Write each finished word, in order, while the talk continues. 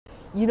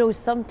You know,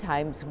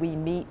 sometimes we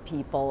meet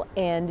people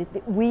and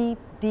we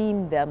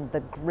deem them the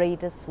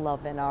greatest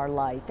love in our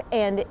life.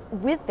 And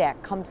with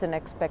that comes an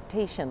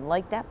expectation,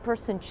 like that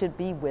person should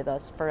be with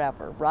us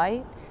forever,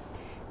 right?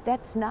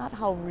 That's not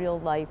how real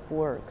life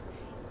works.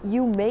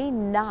 You may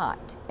not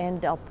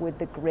end up with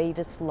the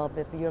greatest love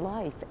of your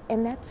life,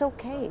 and that's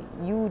okay.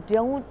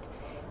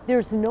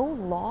 There's no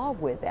law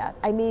with that.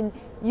 I mean,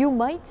 you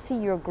might see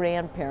your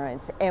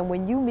grandparents, and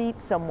when you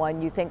meet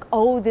someone, you think,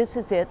 oh, this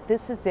is it,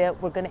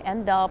 we're going to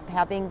end up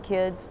having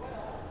kids.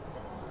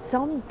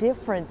 Some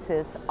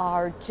differences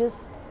are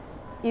just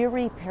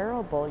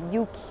irreparable.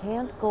 You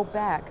can't go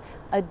back.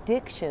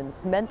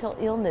 Addictions, mental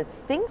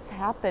illness, things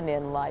happen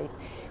in life.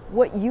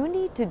 What you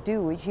need to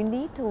do is you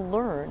need to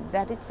learn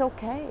that it's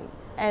okay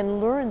and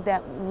learn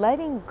that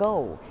letting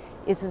go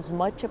is as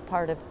much a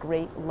part of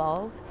great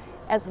love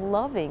as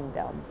loving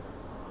them.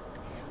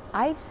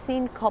 I've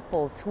seen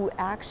couples who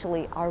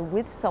actually are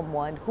with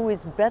someone who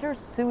is better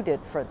suited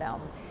for them.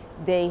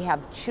 They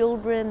have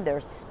children,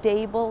 they're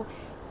stable,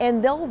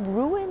 and they'll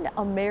ruin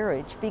a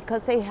marriage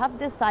because they have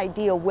this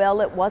idea,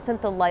 well, it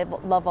wasn't the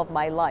love of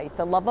my life.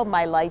 The love of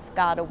my life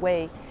got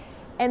away.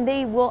 And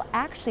they will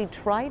actually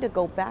try to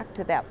go back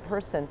to that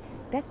person.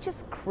 That's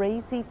just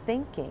crazy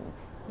thinking.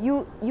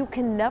 You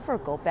can never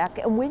go back.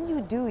 And when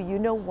you do, you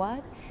know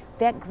what?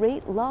 That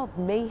great love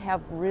may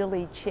have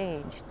really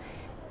changed.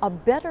 A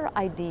better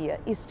idea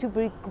is to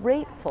be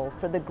grateful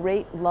for the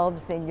great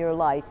loves in your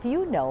life.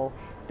 You know,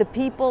 the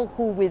people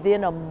who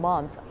within a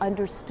month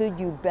understood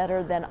you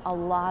better than a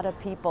lot of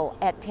people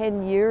at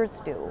 10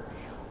 years do.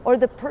 Or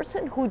the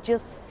person who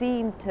just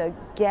seemed to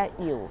get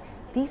you.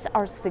 These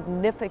are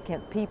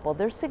significant people.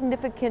 They're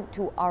significant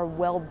to our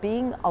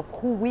well-being of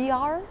who we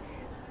are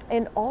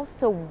and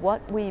also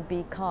what we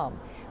become.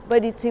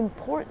 But it's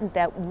important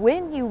that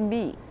when you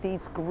meet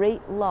these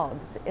great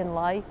loves in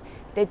life,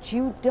 that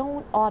you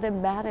don't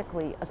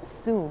automatically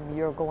assume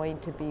you're going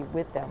to be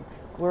with them.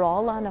 We're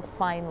all on a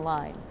fine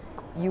line.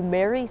 You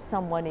marry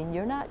someone and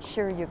you're not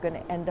sure you're going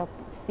to end up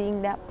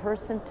seeing that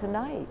person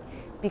tonight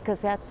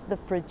because that's the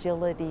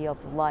fragility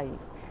of life.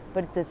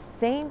 But at the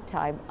same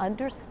time,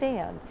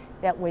 understand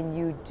that when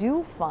you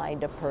do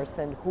find a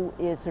person who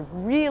is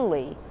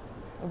really,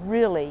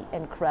 really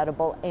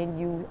incredible and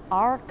you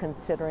are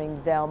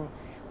considering them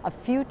a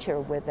future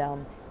with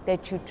them,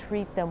 that you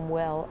treat them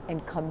well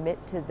and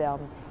commit to them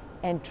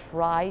and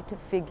try to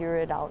figure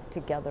it out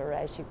together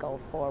as you go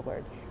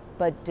forward.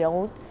 But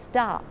don't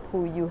stop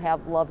who you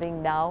have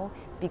loving now,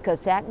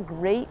 because that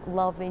great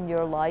love in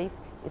your life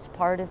is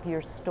part of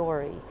your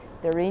story.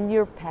 They're in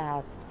your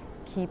past.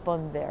 Keep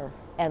them there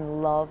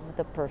and love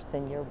the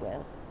person you're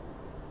with.